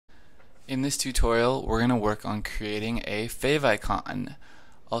In this tutorial, we're going to work on creating a favicon,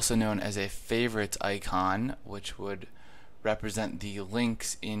 also known as a favorites icon, which would represent the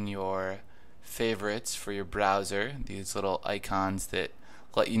links in your favorites for your browser, these little icons that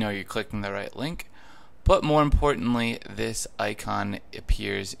let you know you're clicking the right link. But more importantly, this icon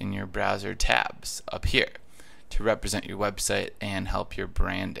appears in your browser tabs up here to represent your website and help your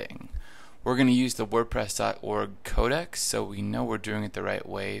branding. We're going to use the WordPress.org codex so we know we're doing it the right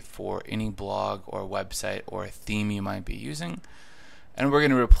way for any blog or website or theme you might be using. And we're going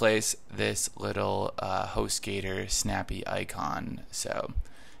to replace this little HostGator snappy icon. So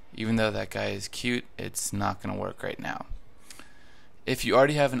even though that guy is cute, it's not going to work right now. If you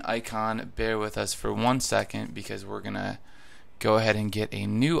already have an icon, bear with us for 1 second because we're going to go ahead and get a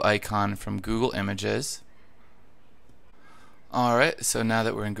new icon from Google Images. Alright, so now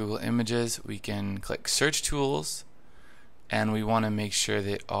that we're in Google Images, we can click Search Tools, and we want to make sure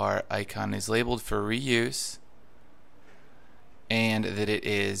that our icon is labeled for reuse and that it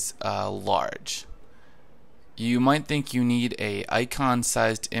is large. You might think you need a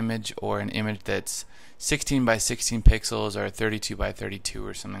icon-sized image or an image that's 16 by 16 pixels or 32 by 32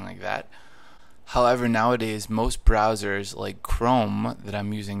 or something like that. However, nowadays most browsers like Chrome that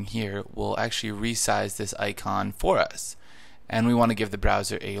I'm using here will actually resize this icon for us. And we want to give the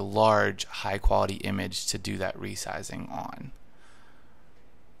browser a large, high-quality image to do that resizing on.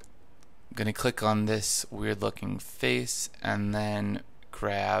 I'm going to click on this weird-looking face and then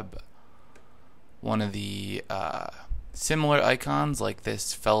grab one of the similar icons like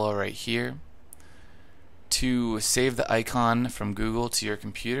this fellow right here. To save the icon from Google to your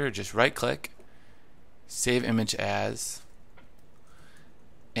computer, just right-click, Save Image As,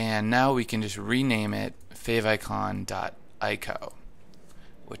 and now we can just rename it favicon.ico,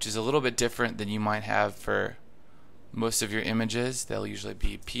 which is a little bit different than you might have for most of your images. They'll usually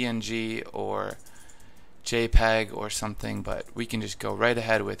be PNG or JPEG or something, but we can just go right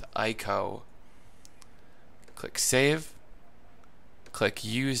ahead with ico. Click Save, click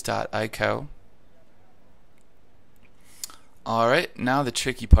Use.ico. Alright, now the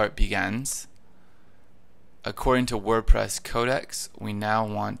tricky part begins. According to WordPress Codex, we now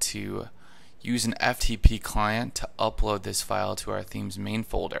want to use an FTP client to upload this file to our theme's main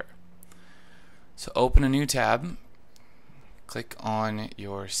folder. So open a new tab, click on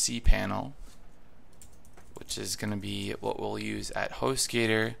your cPanel, which is going to be what we'll use at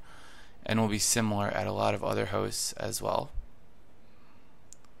HostGator and will be similar at a lot of other hosts as well.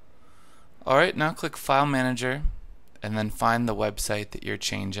 Alright, now click File Manager and then find the website that you're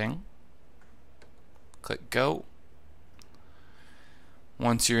changing. Click Go.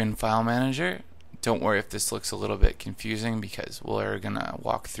 Once you're in File Manager, don't worry if this looks a little bit confusing because we're going to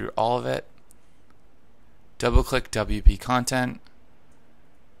walk through all of it. Double-click WP Content,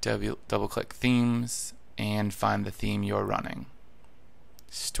 double-click Themes, and find the theme you're running.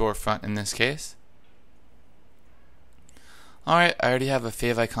 Storefront in this case. Alright, I already have a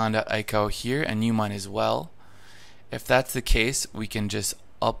favicon.ico here and you might as well. If that's the case, we can just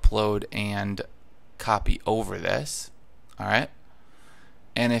upload and copy over this. Alright?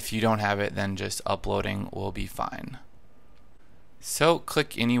 And if you don't have it, then just uploading will be fine. So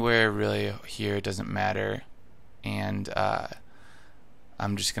click anywhere really here, it doesn't matter. And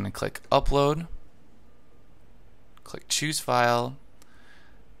I'm just going to click Upload, click Choose File,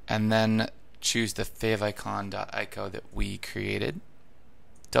 and then choose the favicon.ico that we created.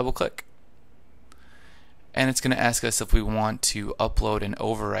 Double click. And it's going to ask us if we want to upload and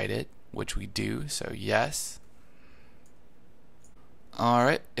overwrite it, which we do, so yes.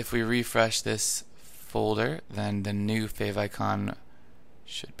 Alright, if we refresh this folder, then the new favicon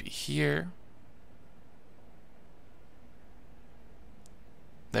should be here.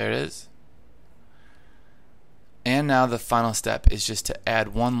 There it is. And now the final step is just to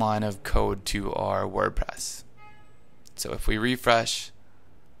add one line of code to our WordPress. So if we refresh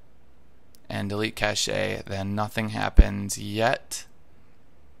and delete cache, then nothing happens yet.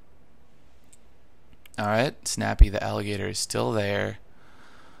 Alright, Snappy the alligator is still there.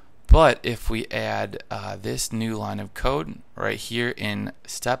 But if we add this new line of code right here in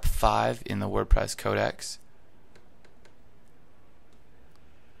step 5 in the WordPress Codex,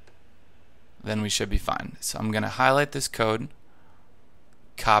 then we should be fine. So I'm going to highlight this code,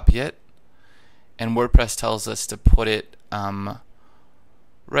 copy it, and WordPress tells us to put it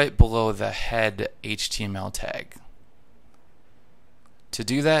right below the head HTML tag. To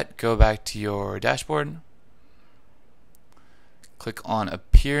do that, go back to your dashboard, click on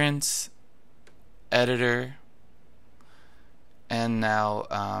Appearance, Editor, and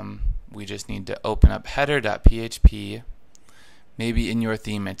now we just need to open up header.php, Maybe in your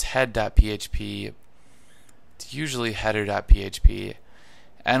theme it's head.php, it's usually header.php,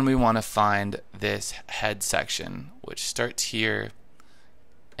 and we want to find this head section, which starts here,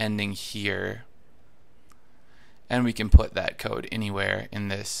 ending here, and we can put that code anywhere in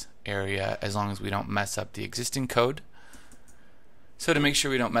this area as long as we don't mess up the existing code. So to make sure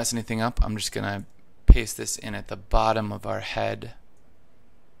we don't mess anything up, I'm just going to paste this in at the bottom of our head.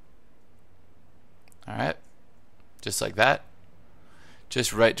 Alright, just like that.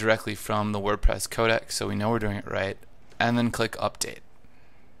 Just write directly from the WordPress codex so we know we're doing it right, and then click update.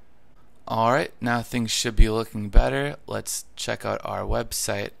 Alright, now things should be looking better. Let's check out our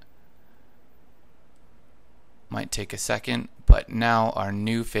website. Might take a second, but now our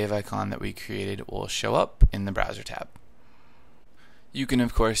new favicon that we created will show up in the browser tab. You can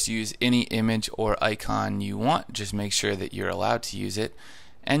of course use any image or icon you want, just make sure that you're allowed to use it,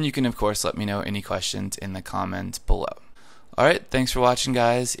 and you can of course let me know any questions in the comments below. Alright, thanks for watching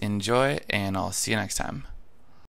guys, enjoy, and I'll see you next time.